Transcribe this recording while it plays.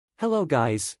Hello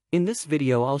guys, in this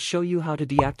video I'll show you how to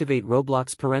deactivate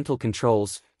Roblox parental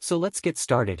controls, so let's get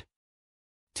started.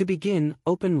 To begin,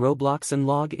 open Roblox and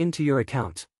log into your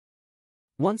account.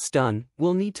 Once done,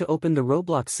 we'll need to open the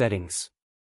Roblox settings.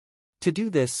 To do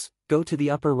this, go to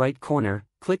the upper right corner,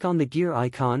 click on the gear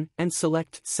icon, and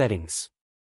select Settings.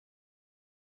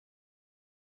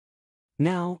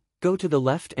 Now, go to the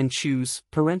left and choose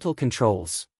Parental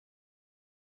Controls.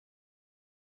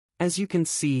 As you can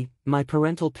see, my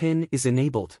parental PIN is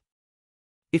enabled.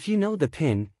 If you know the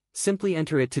PIN, simply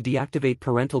enter it to deactivate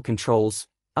parental controls,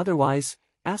 otherwise,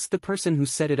 ask the person who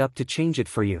set it up to change it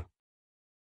for you.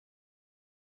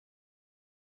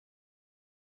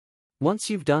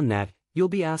 Once you've done that, you'll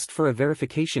be asked for a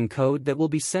verification code that will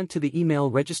be sent to the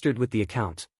email registered with the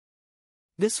account.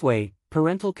 This way,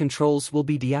 parental controls will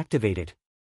be deactivated.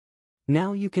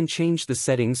 Now you can change the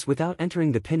settings without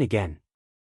entering the PIN again.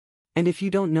 And if you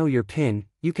don't know your PIN,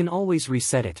 you can always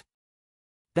reset it.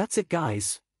 That's it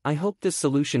guys, I hope this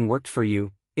solution worked for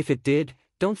you. If it did,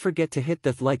 don't forget to hit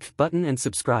the like button and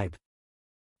subscribe.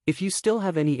 If you still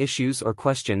have any issues or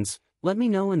questions, let me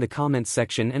know in the comments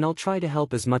section and I'll try to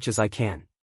help as much as I can.